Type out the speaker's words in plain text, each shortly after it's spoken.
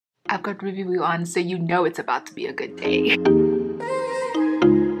I've got review on, so you know it's about to be a good day.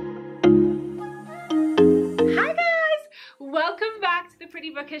 Hi guys! Welcome back to the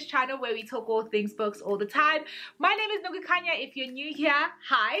Pretty Bookish channel where we talk all things books all the time. My name is Nugukanya. If you're new here,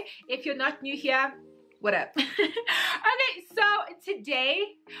 hi. If you're not new here, what up? Okay, so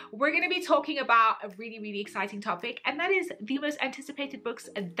today we're going to be talking about a really exciting topic, and that is the most anticipated books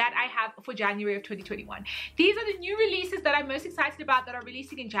that I have for January of 2021. These are the new releases that I'm most excited about that are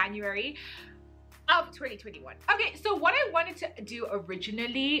releasing in January of 2021. Okay, so what I wanted to do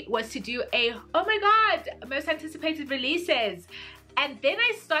originally was to do a, oh my god, most anticipated releases. And then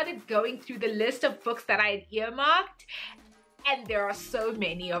I started going through the list of books that I had earmarked, and there are so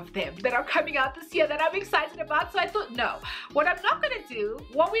many of them that are coming out this year that I'm excited about. So I thought, no, what I'm not gonna do,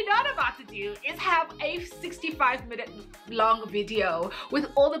 what we're not about to do, is have a 65-minute long video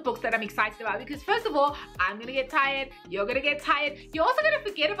with all the books that I'm excited about. Because first of all, I'm gonna get tired, you're gonna get tired, you're also gonna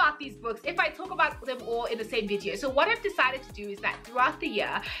forget about these books if I talk about them all in the same video. So what I've decided to do is that throughout the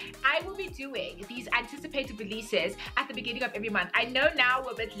year, I will be doing these anticipated releases at the beginning of every month. I know now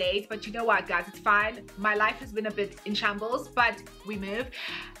we're a bit late, but you know what, guys, it's fine. My life has been a bit in shambles, but we move.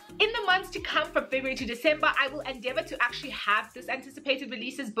 In the months to come, from February to December, I will endeavor to actually have this anticipated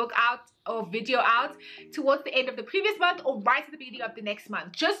releases book out or video out towards the end of the previous month or right at the beginning of the next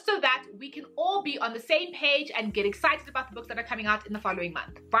month, just so that we can all be on the same page and get excited about the books that are coming out in the following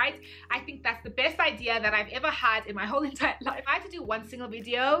month, right? I think that's the best idea that I've ever had in my whole entire life. If I had to do one single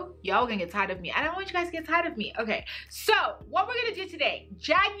video, y'all gonna get tired of me. I don't want you guys to get tired of me. Okay, so what we're gonna do today,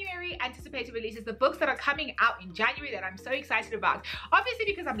 January anticipated releases, the books that are coming out in January that I'm so excited about. Obviously,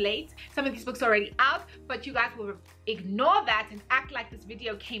 because I'm late, some of these books are already out, but you guys will ignore that and act like this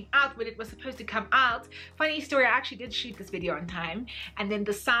video came out when it was supposed to come out. Funny story, I actually did shoot this video on time, and then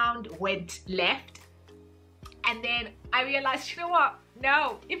the sound went left, and then I realized, you know what,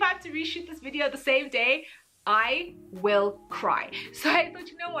 no, if I have to reshoot this video the same day, I will cry. So I thought,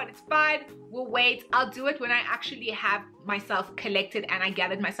 you know what, it's fine, we'll wait, I'll do it when I actually have myself collected and I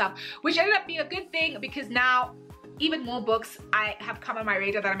gathered myself, which ended up being a good thing, because now even more books I have come on my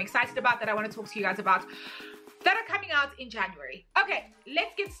radar that I'm excited about, that I want to talk to you guys about, that are coming out in January. Okay,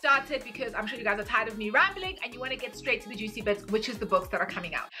 let's get started, because I'm sure you guys are tired of me rambling and you want to get straight to the juicy bits, which is the books that are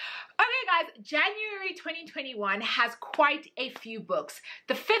coming out. Okay guys, January 2021 has quite a few books.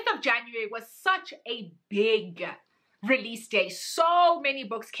 The 5th of January was such a big release day. So many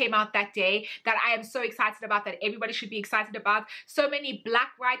books came out that day that I am so excited about, that everybody should be excited about. So many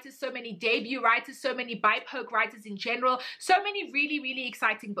black writers, so many debut writers, so many BIPOC writers in general, so many really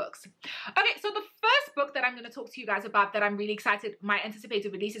exciting books. Okay, so the first book that I'm going to talk to you guys about that I'm really excited, my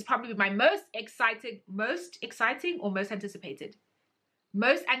anticipated release, is probably my most anticipated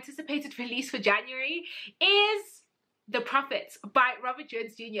release for January, is The Prophets by Robert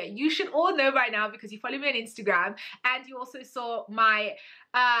Jones Jr. You should all know by now, because you follow me on Instagram and you also saw my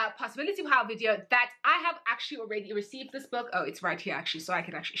Possibility Pile video, that I have actually already received this book. Oh, it's right here actually, so I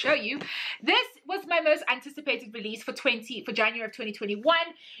can actually show you. This was my most anticipated release for January of 2021.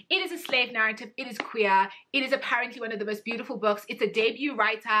 It is a slave narrative, it is queer, it is apparently one of the most beautiful books. It's a debut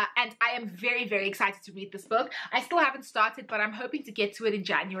writer, and I am very excited to read this book. I still haven't started, but I'm hoping to get to it in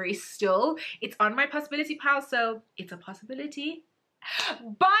January still. It's on my Possibility Pile, so it's a possibility.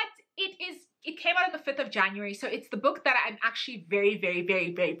 But it came out on the 5th of January, so it's the book that I'm actually very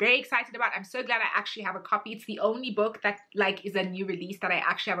excited about. I'm so glad I actually have a copy. It's the only book that like is a new release that I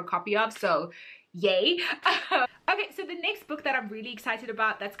actually have a copy of, so yay. Okay, so the next book that I'm really excited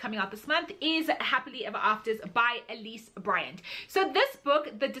about that's coming out this month is Happily Ever Afters by Elise Bryant. So this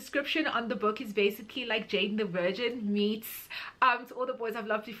book, the description on the book is basically like Jane the Virgin meets To All the Boys I've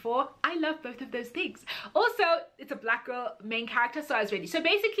Loved Before. I love both of those things. Also, it's a black girl main character, so I was ready. So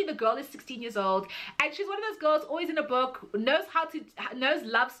basically the girl is 16 years old, and she's one of those girls always in a book, knows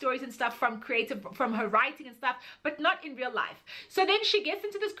love stories and stuff from her writing and stuff, but not in real life. So then she gets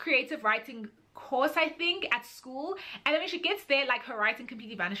into this creative writing course, I think, at school, and then when she gets there, like, her writing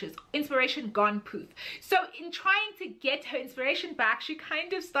completely vanishes, inspiration gone, poof. So in trying to get her inspiration back, she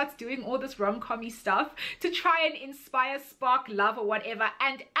kind of starts doing all this rom-com-y stuff to try and inspire, spark love or whatever,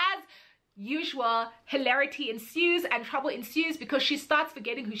 and as usual, hilarity ensues and trouble ensues, because she starts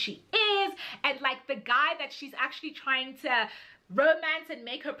forgetting who she is, and like the guy that she's actually trying to romance and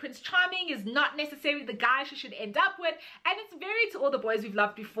make her Prince Charming is not necessarily the guy she should end up with, and it's very To All the Boys We've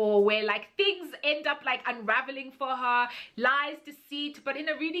Loved Before, where like things end up like unraveling for her, lies, deceit, but in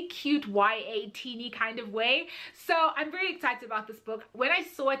a really cute YA teeny kind of way. So I'm very excited about this book. When I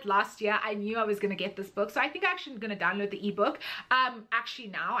saw it last year, I knew I was gonna get this book, so I think I'm actually gonna download the ebook. Actually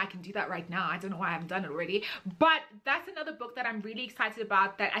now I can do that right now. I don't know why I haven't done it already, but that's another book that I'm really excited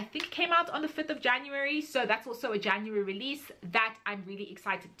about that I think came out on the 5th of January, so that's also a January release that I'm really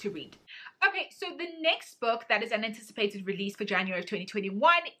excited to read. Okay, so the next book that is an anticipated release for January of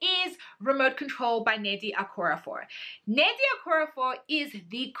 2021 is Remote Control by Nnedi Okorafor. Nnedi Okorafor is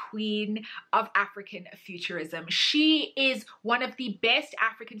the queen of African futurism. She is one of the best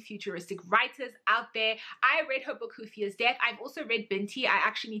African futuristic writers out there. I read her book Who Fears Death. I've also read Binti. I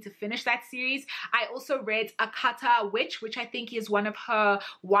actually need to finish that series. I also read Akata Witch, which I think is one of her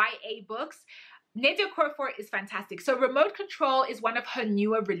YA books. Nnedi Okorafor is fantastic. So Remote Control is one of her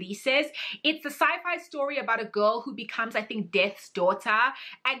newer releases. It's a sci-fi story about a girl who becomes, I think, Death's daughter,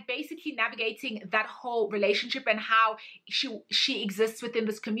 and basically navigating that whole relationship and how she exists within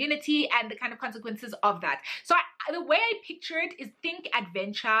this community and the kind of consequences of that. So the way I picture it is think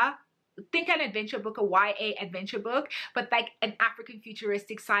adventure. Think an adventure book, a YA adventure book, but like an African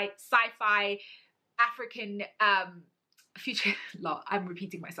futuristic sci-fi African future I'm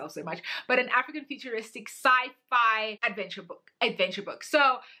repeating myself so much, but an African futuristic sci-fi adventure book.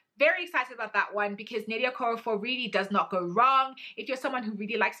 So very excited about that one because Nnedi Okorafor really does not go wrong. If you're someone who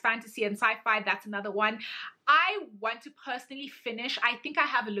really likes fantasy and sci-fi, that's another one. I want to personally finish, I think I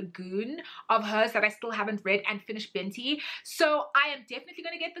have a lagoon of hers that I still haven't read, and finish Binti. So I am definitely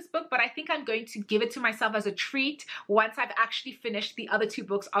going to get this book, but I think I'm going to give it to myself as a treat once I've actually finished the other 2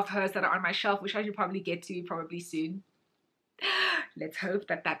 books of hers that are on my shelf, which I should probably get to probably soon. Let's hope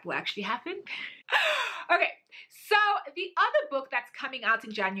that that will actually happen. Okay, so the other book that's coming out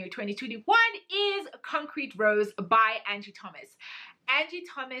in January 2021 is Concrete Rose by Angie Thomas. Angie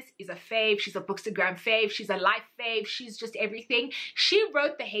Thomas is a fave. She's a Bookstagram fave. She's a life fave. She's just everything. She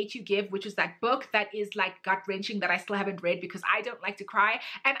wrote The Hate You Give, which is that book that is like gut-wrenching that I still haven't read because I don't like to cry.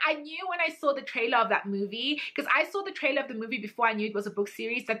 And I knew when I saw the trailer of that movie, because I saw the trailer of the movie before I knew it was a book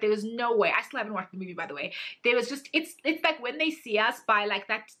series, that there was no way. I still haven't watched the movie, by the way. There was just, it's like When They See Us by like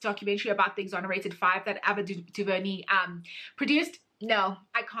that documentary about the Exonerated 5 that Ava DuVernay produced. No,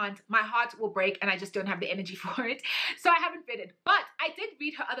 I can't. My heart will break and I just don't have the energy for it. So I haven't read it. But I did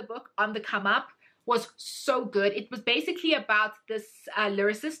read her other book, On the Come Up. Was so good. It was basically about this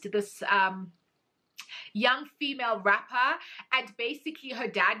lyricist, this young female rapper, and basically her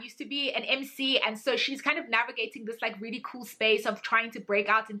dad used to be an MC, and so she's kind of navigating this like really cool space of trying to break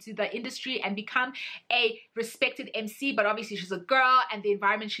out into the industry and become a respected MC, but obviously she's a girl and the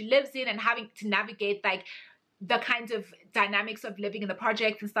environment she lives in and having to navigate like the kinds of dynamics of living in the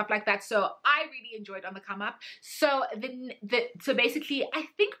project and stuff like that. So I really enjoyed On the Come Up. So so basically I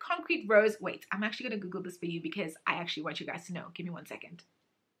think Concrete Rose, wait, I'm actually gonna Google this for you because I actually want you guys to know. Give me 1 second.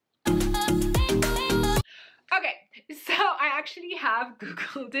 Okay, so I actually have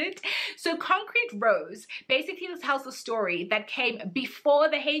Googled it. So Concrete Rose basically tells a story that came before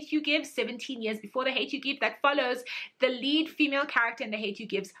The Hate You Give, 17 years before The Hate You Give, that follows the lead female character in The Hate You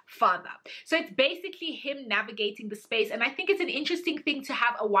Give's father. So it's basically him navigating the space, and I think it's an interesting thing to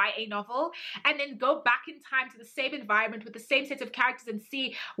have a YA novel and then go back in time to the same environment with the same set of characters and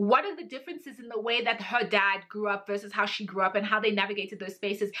see what are the differences in the way that her dad grew up versus how she grew up and how they navigated those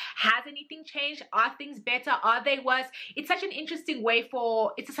spaces. Has anything changed? Are things better? Are they worse? It's such an interesting way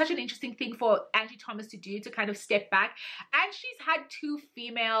it's such an interesting thing for Angie Thomas to do, to kind of step back. And she's had 2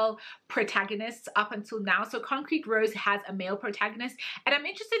 female protagonists up until now. So Concrete Rose has a male protagonist, and I'm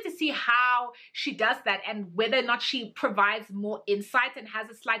interested to see how she does that and whether or not she provides more insight and has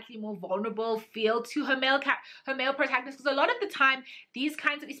a slightly more vulnerable feel to her male protagonist. Because a lot of the time these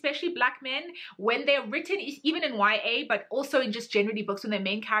kinds of, especially black men, when they're written even in YA but also in just generally books, when their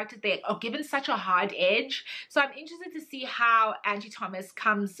main characters, they are given such a hard edge. So I'm interested to see how Angie Thomas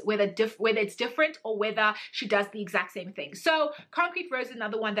comes, whether it's different or whether she does the exact same thing. So Concrete Rose is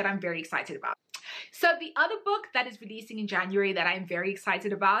another one that I'm very excited about. So the other book that is releasing in January that I'm very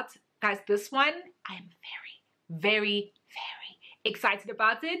excited about, guys, this one I am very excited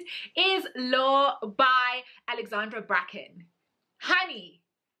about it, is Lore by Alexandra Bracken. Honey,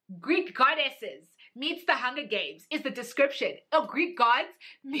 Greek goddesses, meets the Hunger Games is the description. Oh, Greek gods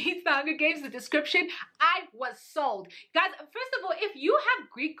meets the Hunger Games, the description. I was sold. Guys, first of all, if you have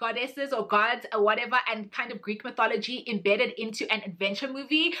Greek goddesses or gods or whatever and kind of Greek mythology embedded into an adventure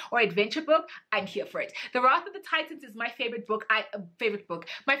movie or adventure book, I'm here for it. The Wrath of the Titans is my favorite book.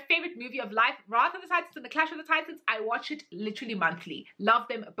 My favorite movie of life. Wrath of the Titans and the Clash of the Titans, I watch it literally monthly. Love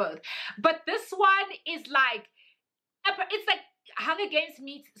them both. But this one is like, it's like Hunger Games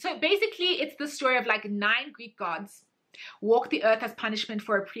meets, so basically it's the story of like 9 Greek gods walk the earth as punishment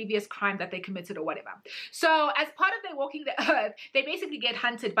for a previous crime that they committed or whatever. So as part of their walking the earth, they basically get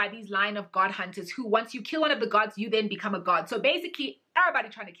hunted by these line of god hunters who, once you kill one of the gods, you then become a god. So basically everybody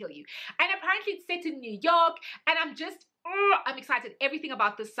trying to kill you. And apparently it's set in New York, and I'm excited. Everything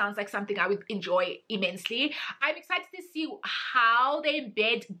about this sounds like something I would enjoy immensely. I'm excited to see how they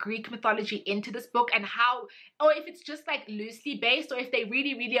embed Greek mythology into this book, and how, or if it's just like loosely based, or if they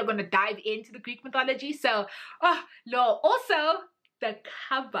really are going to dive into the Greek mythology. So, oh, Lord. Also, the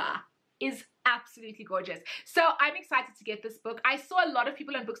cover is absolutely gorgeous. So I'm excited to get this book. I saw a lot of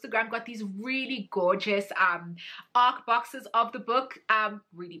people on Bookstagram got these really gorgeous ARC boxes of the book.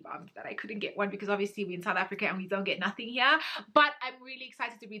 Really bummed that I couldn't get one, because obviously we're in South Africa and we don't get nothing here. But I'm really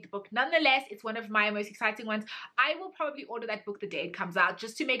excited to read the book. Nonetheless, it's one of my most exciting ones. I will probably order that book the day it comes out,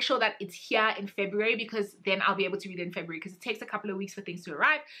 just to make sure that it's here in February, because then I'll be able to read it in February, because it takes a couple of weeks for things to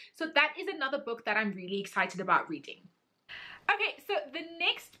arrive. So that is another book that I'm really excited about reading. Okay, so the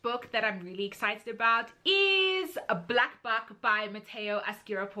next book that I'm really excited about is A Black Buck by Matteo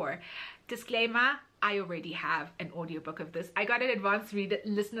Askirapour. Disclaimer, I already have an audiobook of this. I got an advanced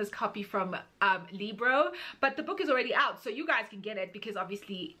listener's copy from Libro, but the book is already out, so you guys can get it, because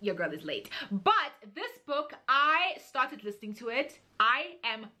obviously your girl is late. But this book, I started listening to it. I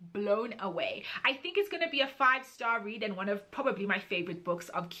am blown away. I think it's going to be a 5-star read, and one of probably my favorite books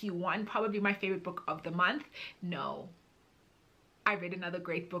of Q1, probably my favorite book of the month. No, I read another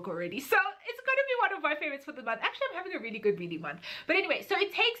great book already, so it's going to be one of my favorites for the month. Actually, I'm having a really good reading month. But anyway, so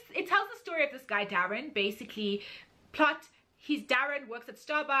it tells the story of this guy Darren. Basically, plot, Darren works at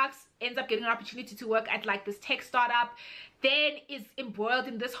Starbucks, ends up getting an opportunity to work at like this tech startup, then is embroiled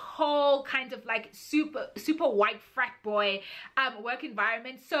in this whole kind of like super white frat boy work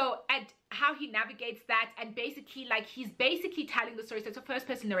environment. So, and how he navigates that, and basically like he's basically telling the story. So it's a first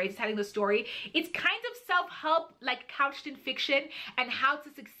person narrator telling the story. It's kind of self-help, like couched in fiction, and how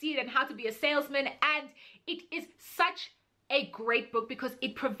to succeed and how to be a salesman. And it is such a great book, because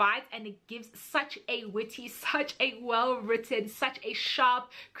it provides and it gives such a witty, such a well-written, such a sharp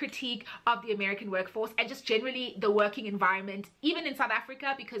critique of the American workforce, and just generally the working environment, even in South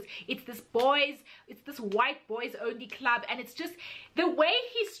Africa, because it's this white boys only club. And it's just the way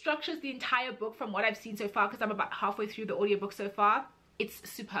he structures the entire book, from what I've seen so far, because I'm about halfway through the audiobook so far. It's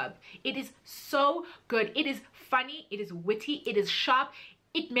superb. It is so good. It is funny, it is witty, it is sharp.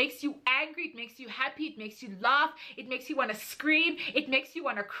 It makes you angry, it makes you happy, it makes you laugh, it makes you want to scream, it makes you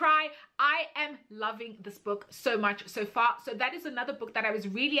want to cry. I am loving this book so much so far. So that is another book that I was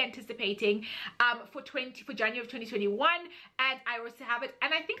really anticipating for January of 2021, and I also have it.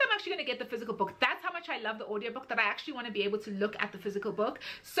 And I think I'm actually going to get the physical book. That's how much I love the audiobook, that I actually want to be able to look at the physical book.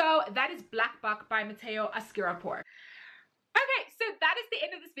 So that is Black Buck by Matteo Askirapour. Okay, so that is the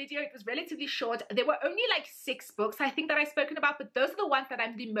end of this video. It was relatively short. There were only like 6 books I think that I've spoken about, but those are the ones that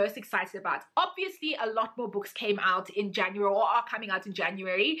I'm the most excited about. Obviously, a lot more books came out in January, or are coming out in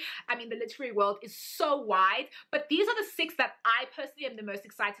January. I mean, the literary world is so wide, but these are the 6 that I personally am the most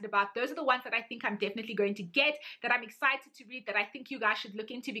excited about. Those are the ones that I think I'm definitely going to get, that I'm excited to read, that I think you guys should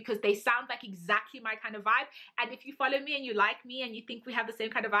look into, because they sound like exactly my kind of vibe. And if you follow me and you like me and you think we have the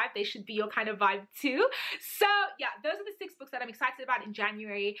same kind of vibe, they should be your kind of vibe too. So yeah, those are the 6 books that I'm excited about in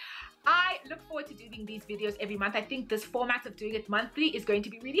January. I look forward to doing these videos every month. I think this format of doing it monthly is going to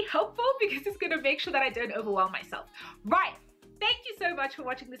be really helpful, because it's going to make sure that I don't overwhelm myself. Right. Thank you so much for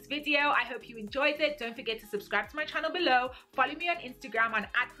watching this video. I hope you enjoyed it. Don't forget to subscribe to my channel below. Follow me on Instagram on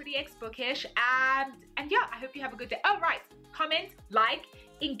 @PrettyXBookish. And yeah, I hope you have a good day. Oh, right. Comment, like,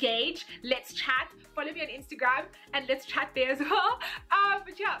 engage, let's chat. Follow me on Instagram and let's chat there as well.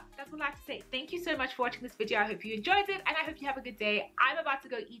 But yeah, that's all I have to say. Thank you so much for watching this video. I hope you enjoyed it, and I hope you have a good day. I'm about to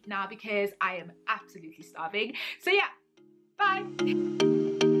go eat now, because I am absolutely starving. So yeah, bye.